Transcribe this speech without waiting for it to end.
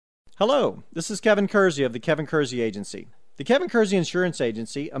Hello, this is Kevin Kersey of the Kevin Kersey Agency. The Kevin Kersey Insurance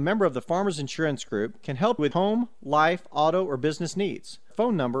Agency, a member of the Farmers Insurance Group, can help with home, life, auto, or business needs.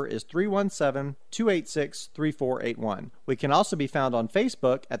 Phone number is 317-286-3481. We can also be found on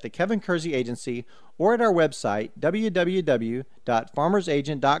Facebook at the Kevin Kersey Agency or at our website,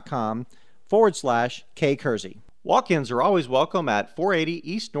 www.farmeragent.com/K-Kersey. Walk-ins are always welcome at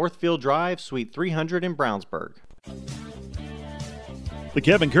 480 East Northfield Drive, Suite 300 in Brownsburg. The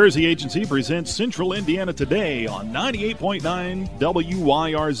Kevin Kersey Agency presents Central Indiana Today on 98.9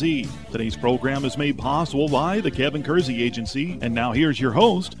 WYRZ. Today's program is made possible by the Kevin Kersey Agency. And now here's your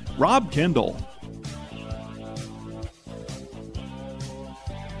host, Rob Kendall.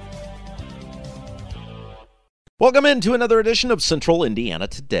 Welcome into another edition of Central Indiana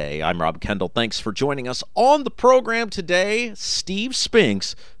Today. I'm Rob Kendall. Thanks for joining us on the program today. Steve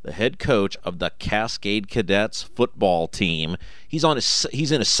Spinks, the head coach of the Cascade Cadets football team. He's in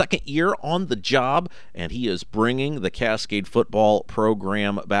his second year on the job, and he is bringing the Cascade football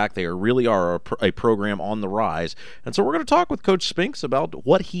program back. They really are a program on the rise. And so we're going to talk with Coach Spinks about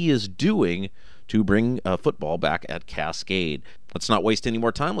what he is doing to bring football back at Cascade. Let's not waste any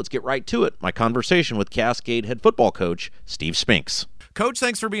more time. Let's get right to it. My conversation with Cascade head football coach, Steve Spinks. Coach,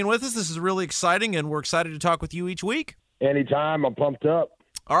 thanks for being with us. This is really exciting, and we're excited to talk with you each week. Anytime. I'm pumped up.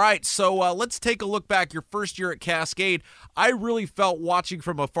 All right, so let's take a look back. Your first year at Cascade, I really felt watching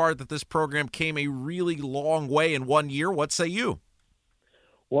from afar that this program came a really long way in 1 year. What say you?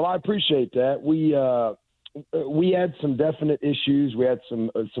 Well, I appreciate that. We had some definite issues. We had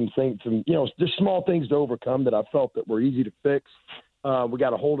some things, just small things to overcome that I felt that were easy to fix. We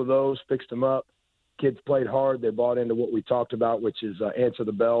got a hold of those, fixed them up. Kids played hard. They bought into what we talked about, which is answer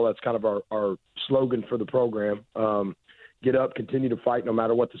the bell. That's kind of our slogan for the program. Get up, continue to fight no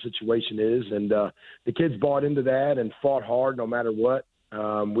matter what the situation is. And the kids bought into that and fought hard no matter what,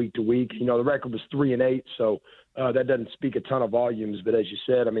 week to week. The record was 3-8, so that doesn't speak a ton of volumes. But as you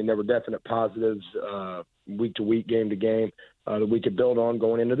said, there were definite positives week to week, game to game that we could build on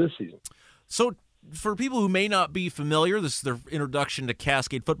going into this season. So for people who may not be familiar, this is their introduction to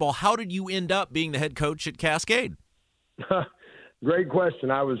Cascade football. How did you end up being the head coach at Cascade? Great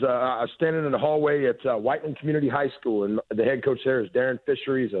question. I was standing in the hallway at Whiteland Community High School, and the head coach there is Darren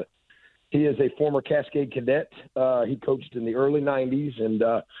Fisher. He is a former Cascade cadet. He coached in the early 90s, and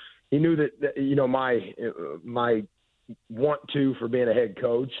he knew that my want to for being a head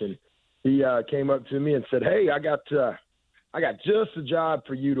coach, and he came up to me and said, "Hey, I got just a job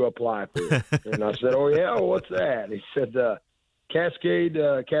for you to apply for." And I said, "Oh yeah, well, what's that?" And he said, Cascade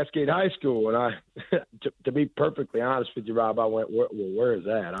High School. And I, to be perfectly honest with you, Rob, I went, where is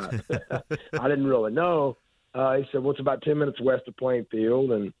that? I didn't really know. He said, well, it's about 10 minutes west of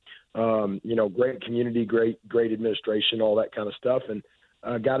Plainfield, and great community, great administration, all that kind of stuff, and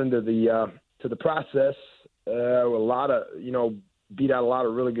got into the process. A lot of beat out a lot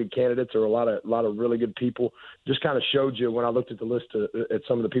of really good candidates, or a lot of really good people. Just kind of showed you when I looked at the list at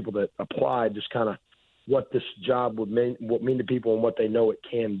some of the people that applied, just kind of what this job would mean to people and what they know it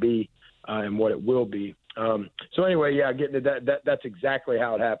can be and what it will be. So anyway, yeah, getting to that's exactly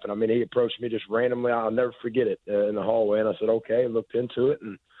how it happened. He approached me just randomly. I'll never forget it in the hallway, and I said, okay, looked into it,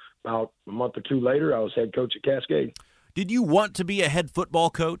 and about a month or two later, I was head coach at Cascade. Did you want to be a head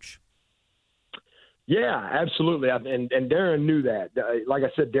football coach? Yeah, absolutely. And Darren knew that. Like I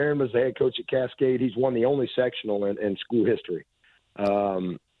said, Darren was the head coach at Cascade. He's won the only sectional in school history.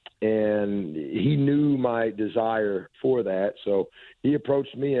 And he knew my desire for that. So he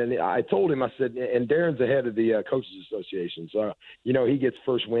approached me, and I told him, I said, and Darren's the head of the Coaches Association. So, he gets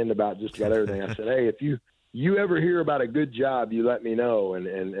first wind about just about everything. I said, hey, if you ever hear about a good job, you let me know.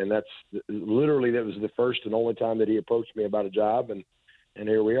 And that's literally, that was the first and only time that he approached me about a job. And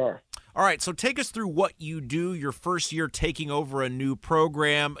here we are. All right, so take us through what you do your first year taking over a new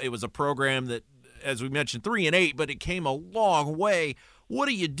program. It was a program that, as we mentioned, 3-8, but it came a long way. What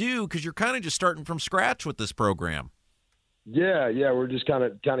do you do? Because you're kind of just starting from scratch with this program. Yeah, we're just kind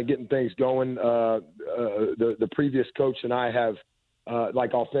of getting things going. The previous coach and I have,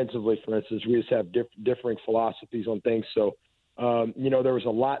 like offensively, for instance, we just have differing philosophies on things. So, there was a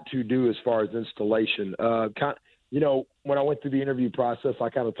lot to do as far as installation. When I went through the interview process, I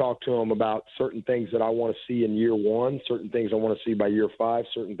kind of talked to him about certain things that I want to see in year one, certain things I want to see by year 5,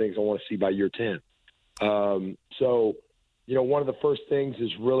 certain things I want to see by year 10. One of the first things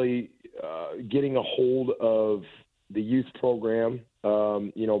is really getting a hold of the youth program,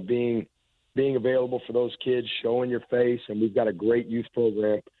 being available for those kids, showing your face, and we've got a great youth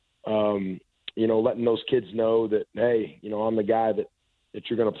program, letting those kids know that, hey, I'm the guy that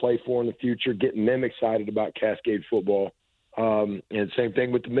you're going to play for in the future, getting them excited about Cascade football. And same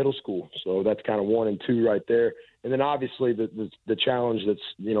thing with the middle school. So that's kind of 1 and 2 right there. And then obviously the challenge that's,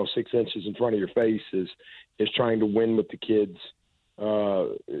 6 inches in front of your face is trying to win with the kids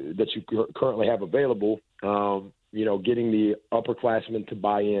that you currently have available. Getting the upperclassmen to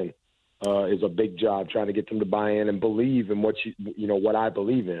buy in is a big job, trying to get them to buy in and believe in what what I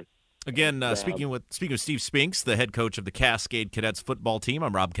believe in. Again, speaking of Steve Spinks, the head coach of the Cascade Cadets football team,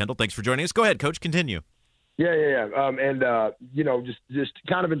 I'm Rob Kendall. Thanks for joining us. Go ahead, Coach. Continue. Yeah. Just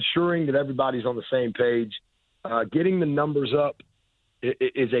kind of ensuring that everybody's on the same page. Getting the numbers up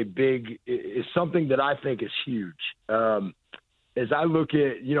is something that I think is huge. As I look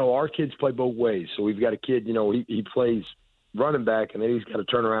at, our kids play both ways. So we've got a kid, he plays running back, and then he's got to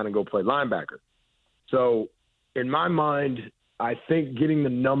turn around and go play linebacker. So in my mind, I think getting the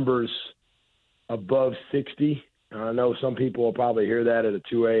numbers above 60, I know some people will probably hear that at a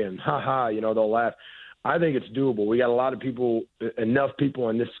 2A and they'll laugh. I think it's doable. We got a lot of people, enough people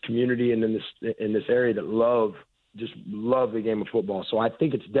in this community and in this area that love the game of football. So I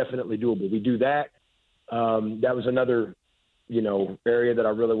think it's definitely doable. We do that. That was another, area that I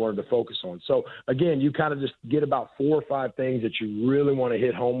really wanted to focus on. So again, you kind of just get about 4 or 5 things that you really want to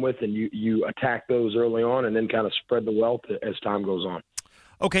hit home with, and you attack those early on, and then kind of spread the wealth as time goes on.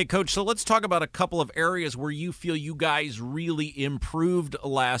 Okay, Coach, so let's talk about a couple of areas where you feel you guys really improved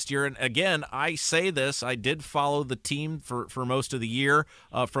last year. And again, I say this, I did follow the team for most of the year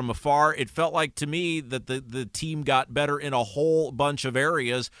from afar. It felt like to me that the team got better in a whole bunch of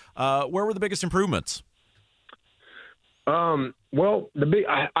areas. Where were the biggest improvements? Well,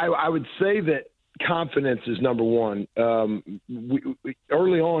 I would say that confidence is number one. We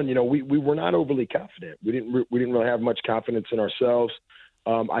early on, we were not overly confident. We didn't really have much confidence in ourselves.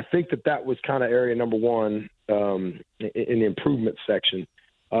 I think that was kind of area number one in the improvement section.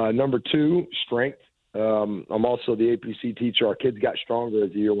 Number 2, strength. I'm also the APC teacher. Our kids got stronger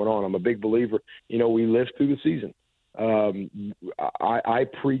as the year went on. I'm a big believer. We lived through the season. I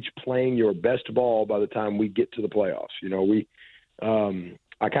preach playing your best ball by the time we get to the playoffs.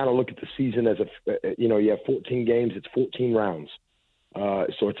 I kind of look at the season as you have 14 games, it's 14 rounds.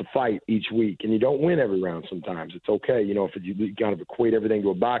 So it's a fight each week, and you don't win every round sometimes. It's okay. If you kind of equate everything to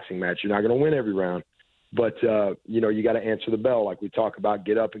a boxing match, you're not going to win every round. But, you got to answer the bell like we talk about,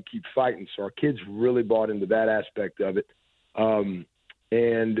 get up and keep fighting. So our kids really bought into that aspect of it.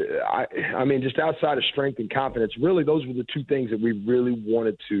 And I mean, just outside of strength and confidence, really those were the 2 things that we really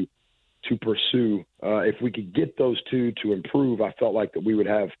wanted to pursue. If we could get those 2 to improve, I felt like that we would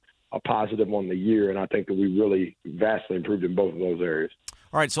have a positive on the year, and I think that we really vastly improved in both of those areas.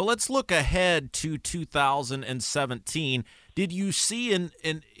 All right, so let's look ahead to 2017. Did you see an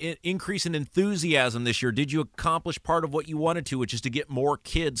increase in enthusiasm this year? Did you accomplish part of what you wanted to, which is to get more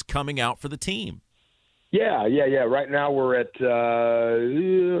kids coming out for the team? Yeah. Right now we're at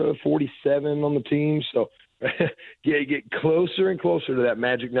 47 on the team, so get closer and closer to that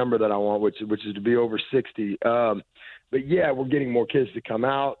magic number that I want, which is to be over 60. But yeah, we're getting more kids to come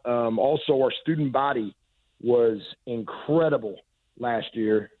out. Also, our student body was incredible last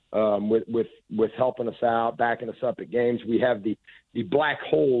year with helping us out, backing us up at games. We have the black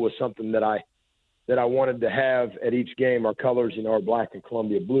hole was something that I wanted to have at each game. Our colors, are black and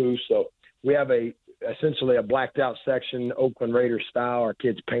Columbia blue. So we have essentially a blacked out section, Oakland Raiders style. Our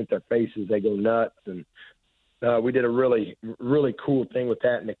kids paint their faces, they go nuts, and we did a really, really cool thing with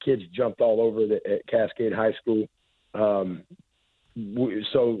that, and the kids jumped all over it at Cascade High School. So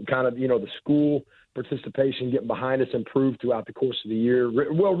kind of, the school participation getting behind us improved throughout the course of the year.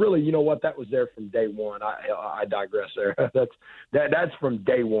 Well, really, that was there from day one. I digress there. That's from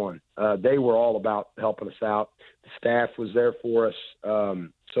day one. They were all about helping us out. The staff was there for us.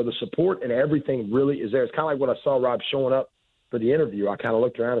 So the support and everything really is there. It's kind of like when I saw Rob showing up for the interview. I kind of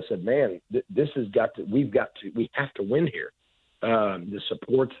looked around and said, man, we have to win here. The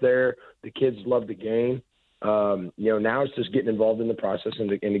support's there. The kids love the game. Now it's just getting involved in the process and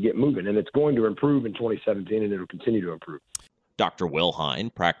to get moving. And it's going to improve in 2017, and it'll continue to improve. Dr. Will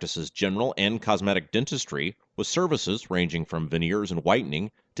Hine practices general and cosmetic dentistry with services ranging from veneers and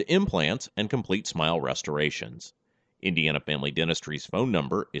whitening to implants and complete smile restorations. Indiana Family Dentistry's phone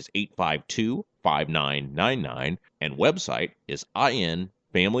number is 852-5999 and website is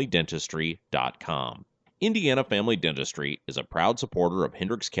infamilydentistry.com. Indiana Family Dentistry is a proud supporter of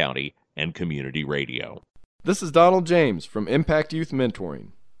Hendricks County and community radio. This is Donald James from Impact Youth Mentoring.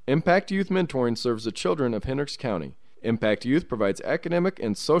 Impact Youth Mentoring serves the children of Hendricks County. Impact Youth provides academic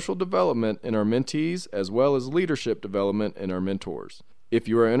and social development in our mentees as well as leadership development in our mentors. If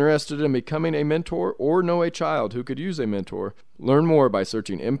you are interested in becoming a mentor or know a child who could use a mentor, learn more by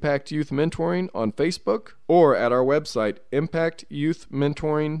searching Impact Youth Mentoring on Facebook or at our website,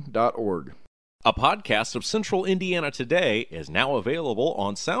 impactyouthmentoring.org. A podcast of Central Indiana Today is now available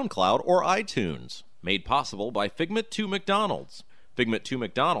on SoundCloud or iTunes, made possible by Figment 2 McDonald's. Figment 2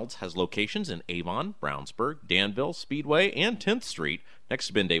 McDonald's has locations in Avon, Brownsburg, Danville, Speedway, and 10th Street, next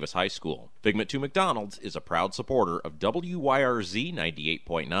to Ben Davis High School. Figment 2 McDonald's is a proud supporter of WYRZ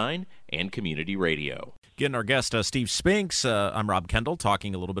 98.9 and Community Radio. Again, our guest, Steve Spinks. I'm Rob Kendall,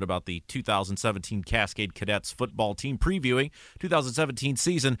 talking a little bit about the 2017 Cascade Cadets football team, previewing 2017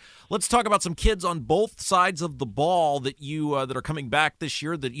 season. Let's talk about some kids on both sides of the ball that that are coming back this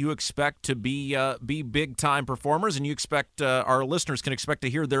year that you expect to be big-time performers, and you expect our listeners can expect to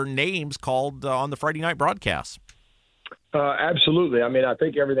hear their names called on the Friday night broadcasts. Absolutely. I mean, I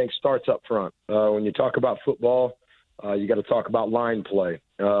think everything starts up front. When you talk about football, you got to talk about line play.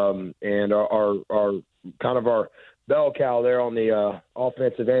 And our bell cow there on the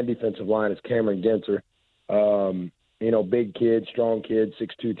offensive and defensive line is Cameron Gentzer. Big kid, strong kid,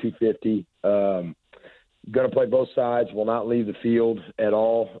 6'2", 250. Going to play both sides, will not leave the field at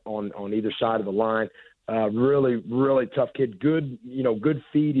all on either side of the line. Really, really tough kid. Good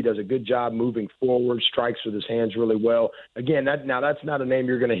feed. He does a good job moving forward, strikes with his hands really well. Again, that's not a name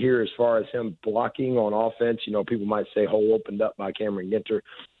you're going to hear as far as him blocking on offense. People might say hole opened up by Cameron Gentzer.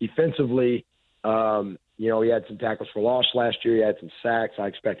 Defensively, he had some tackles for loss last year. He had some sacks. I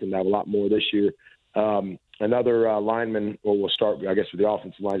expect him to have a lot more this year. Another lineman, we'll start, I guess, with the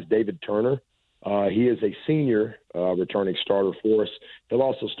offensive line, is David Turner. He is a senior returning starter for us. He'll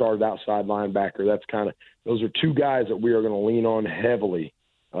also start at outside linebacker. Those are two guys that we are going to lean on heavily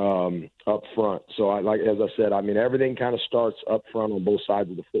up front. So, as I said, everything kind of starts up front on both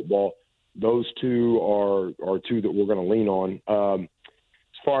sides of the football. Those two are two that we're going to lean on.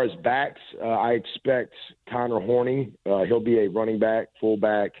 As far as backs, I expect Connor Horning. He'll be a running back,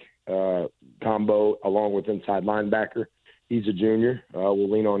 fullback combo along with inside linebacker. He's a junior. We'll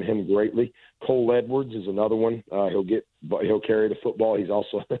lean on him greatly. Cole Edwards is another one. He'll carry the football. He's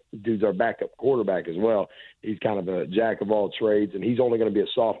also dude's our backup quarterback as well. He's kind of a jack of all trades, and he's only going to be a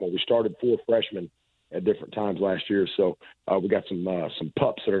sophomore. We started 4 freshmen at different times last year, so we got some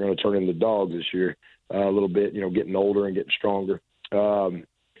pups that are going to turn into dogs this year a little bit. Getting older and getting stronger. Again,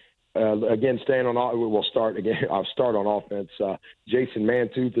 we'll start again. I'll start on offense. Jason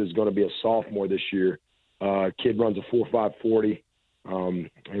Mantooth is going to be a sophomore this year. Kid runs a 4.5 40.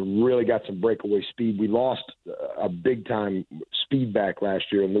 He really got some breakaway speed. We lost a big-time speed back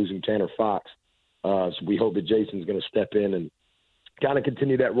last year in losing Tanner Fox. So we hope that Jason's going to step in and kind of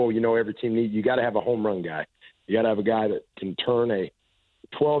continue that role. Every team you got to have a home run guy. You got to have a guy that can turn a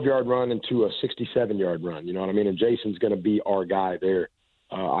 12-yard run into a 67-yard run. You know what I mean? And Jason's going to be our guy there,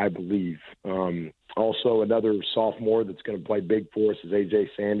 I believe. Also, another sophomore that's going to play big for us is A.J.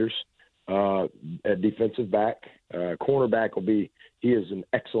 Sanders. At defensive back. Cornerback he is an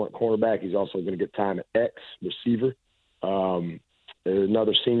excellent cornerback. He's also going to get time at X, receiver. There's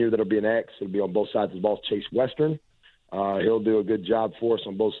another senior that'll be an X. It'll be on both sides of the ball, Chase Western. He'll do a good job for us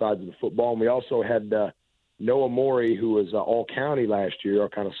on both sides of the football. And we also had Noah Morey, who was all-county last year. I'll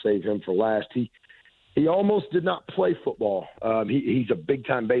kind of save him for last. He almost did not play football. He's a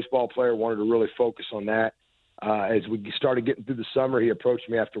big-time baseball player, wanted to really focus on that. As we started getting through the summer, he approached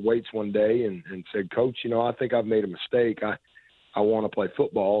me after weights one day and said, "Coach, I think I've made a mistake. I want to play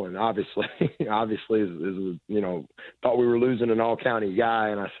football." And obviously, thought we were losing an all-county guy.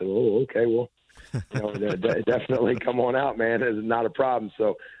 And I said, "Oh, okay, well, definitely come on out, man. It's not a problem."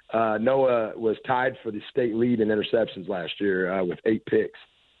 So Noah was tied for the state lead in interceptions last year with 8 picks.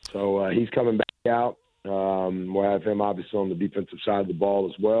 So he's coming back out. We'll have him obviously on the defensive side of the ball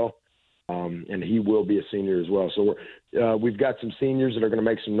as well. And he will be a senior as well. So we've got some seniors that are going to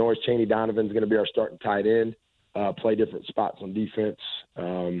make some noise. Chaney Donovan's going to be our starting tight end, play different spots on defense.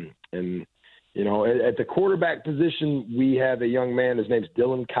 At the quarterback position, we have a young man. His name's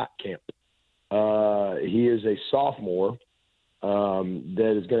Dylan Kottkamp. He is a sophomore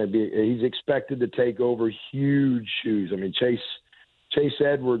that is going to be – he's expected to take over huge shoes. Chase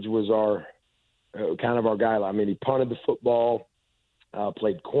Edwards was our kind of our guy. He punted the football.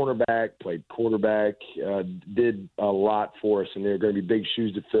 Played cornerback, played quarterback, did a lot for us, and they're going to be big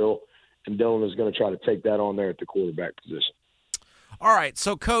shoes to fill. And Dylan is going to try to take that on there at the quarterback position. All right,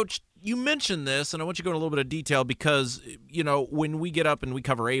 so Coach, You mentioned this, and I want you to go into a little bit of detail because, when we get up and we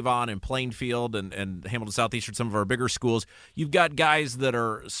cover Avon and Plainfield and Hamilton Southeastern, some of our bigger schools, you've got guys that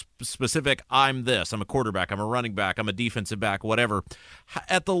are specific. I'm this. I'm a quarterback. I'm a running back. I'm a defensive back, whatever.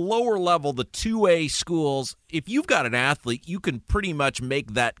 At the lower level, the 2A schools, if you've got an athlete, you can pretty much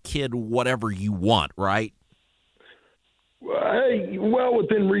make that kid whatever you want, right? Well,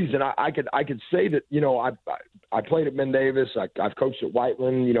 within reason, I could say that I played at Ben Davis. I've coached at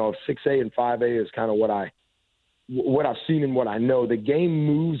Whiteland. 6A and 5A is kind of what I've seen and what I know. The game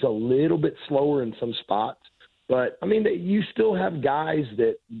moves a little bit slower in some spots, but I mean, you still have guys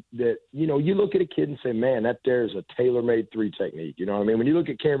that you look at a kid and say, man, that there's a tailor-made 3 technique. You know what I mean? When you look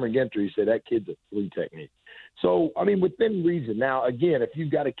at Cameron Gentry, you say that kid's a 3 technique. So I mean, within reason. Now, again, if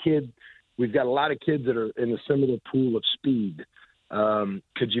you've got a kid. We've got a lot of kids that are in the similar pool of speed.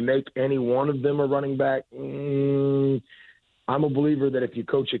 Could you make any one of them a running back? I'm a believer that if you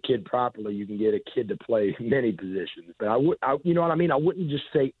coach a kid properly, you can get a kid to play many positions. But you know what I mean? I wouldn't just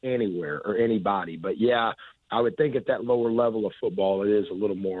say anywhere or anybody. But, yeah, I would think at that lower level of football, it is a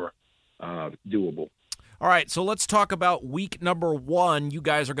little more doable. All right, so let's talk about week number 1. You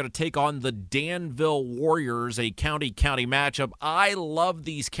guys are going to take on the Danville Warriors, a county-county matchup. I love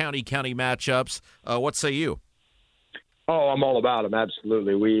these county-county matchups. What say you? Oh, I'm all about them,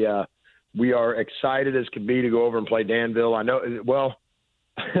 absolutely. We are excited as could be to go over and play Danville. I know, well,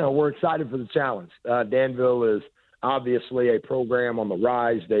 we're excited for the challenge. Danville is obviously a program on the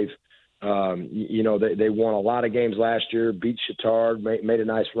rise. They've they won a lot of games last year, beat Chittard, made a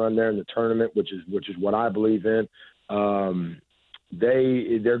nice run there in the tournament, which is what I believe in.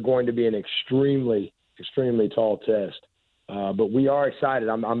 They're going to be an extremely, extremely tall test. But we are excited.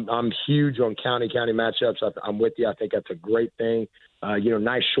 I'm huge on county matchups. I'm with you. I think that's a great thing.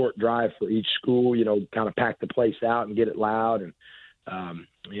 Nice short drive for each school, kind of pack the place out and get it loud. And,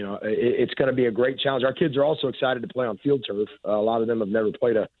 it's going to be a great challenge. Our kids are also excited to play on field turf. A lot of them have never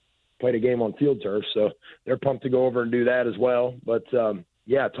played a game on field turf, so they're pumped to go over and do that as well. But,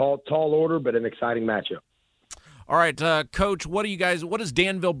 tall order, but an exciting matchup. All right, Coach, what does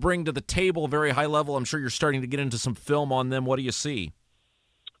Danville bring to the table, very high level? I'm sure you're starting to get into some film on them. What do you see?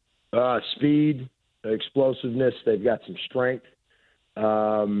 Speed, explosiveness. They've got some strength.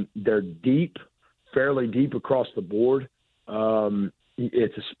 They're deep, fairly deep across the board.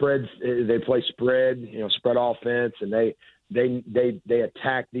 It's a spread. They play spread, spread offense, and they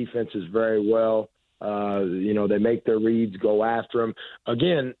attack defenses very well. They make their reads, go after them.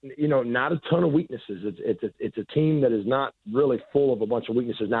 Again, not a ton of weaknesses. It's a team that is not really full of a bunch of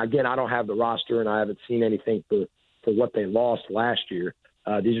weaknesses. Now, again, I don't have the roster, and I haven't seen anything for what they lost last year.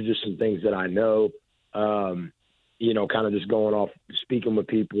 These are just some things that I know, kind of just going off, speaking with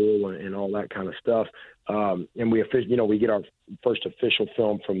people and all that kind of stuff. And we get our first official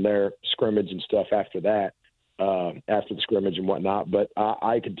film from their scrimmage and stuff after that. After the scrimmage and whatnot. But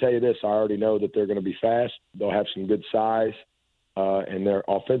I can tell you this, I already know that they're going to be fast. They'll have some good size, and they're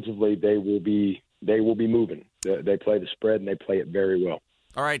offensively, they will be moving. They play the spread, and they play it very well.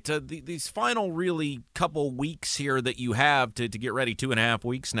 All right, these final really couple weeks here that you have to get ready, 2.5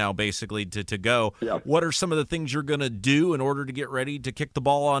 weeks now basically to go. Yeah. What are some of the things you're going to do in order to get ready to kick the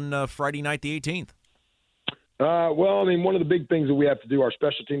ball on Friday night the 18th? One of the big things that we have to do, our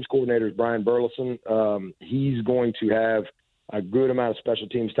special teams coordinator is Brian Burleson. He's going to have a good amount of special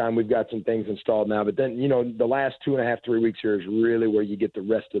teams time. We've got some things installed now, but then, the last 2.5, 3 weeks here is really where you get the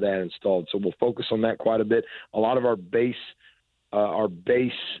rest of that installed. So we'll focus on that quite a bit. A lot of our base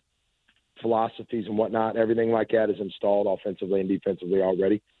philosophies and whatnot, everything like that is installed offensively and defensively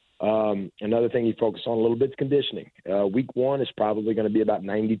already. Another thing you focus on a little bit is conditioning. Week 1 is probably going to be about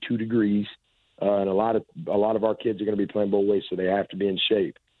 92 degrees. And a lot of our kids are going to be playing both ways, so they have to be in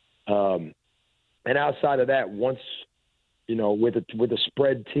shape. And outside of that, once with a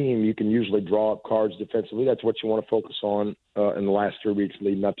spread team, you can usually draw up cards defensively. That's what you want to focus on in the last 3 weeks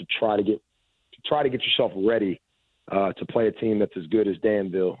leading up to try to get yourself ready to play a team that's as good as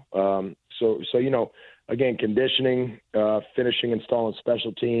Danville. Again, conditioning, finishing, installing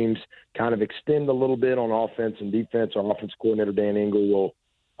special teams, kind of extend a little bit on offense and defense. Our offense coordinator Dan Engel will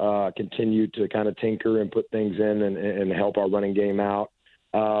continue to kind of tinker and put things in and help our running game out.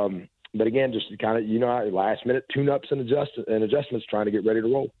 But again, just kind of, last minute tune-ups and adjustments trying to get ready to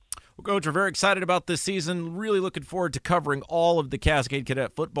roll. Well, Coach, we're very excited about this season. Really looking forward to covering all of the Cascade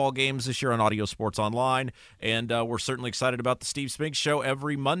Cadet football games this year on Audio Sports Online. And we're certainly excited about the Steve Spinks Show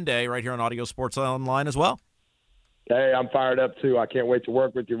every Monday right here on Audio Sports Online as well. Hey, I'm fired up too. I can't wait to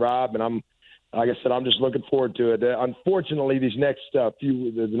work with you, Rob, and like I said, I'm just looking forward to it. Unfortunately, these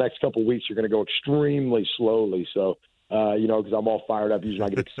the next couple of weeks are going to go extremely slowly. So because I'm all fired up. Usually I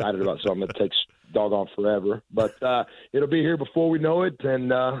get excited about something that takes doggone forever. But it'll be here before we know it,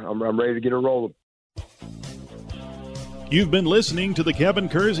 and I'm ready to get it rolling. You've been listening to the Kevin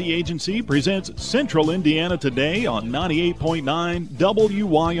Kersey Agency presents Central Indiana Today on 98.9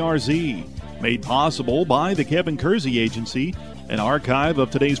 WYRZ. Made possible by the Kevin Kersey Agency. An archive of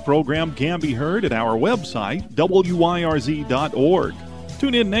today's program can be heard at our website, wyrz.org.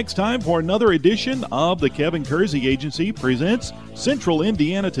 Tune in next time for another edition of the Kevin Kersey Agency presents Central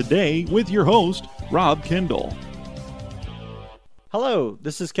Indiana Today with your host, Rob Kendall. Hello,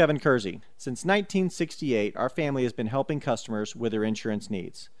 this is Kevin Kersey. Since 1968, our family has been helping customers with their insurance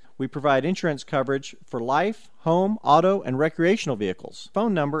needs. We provide insurance coverage for life, home, auto, and recreational vehicles.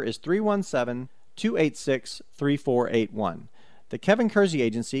 Phone number is 317-286-3481. The Kevin Kersey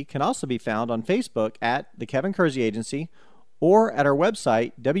Agency can also be found on Facebook at The Kevin Kersey Agency or at our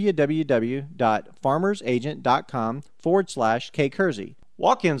website, www.farmersagent.com/kkersey.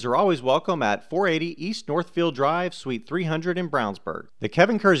 Walk-ins are always welcome at 480 East Northfield Drive, Suite 300 in Brownsburg. The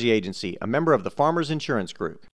Kevin Kersey Agency, a member of the Farmers Insurance Group.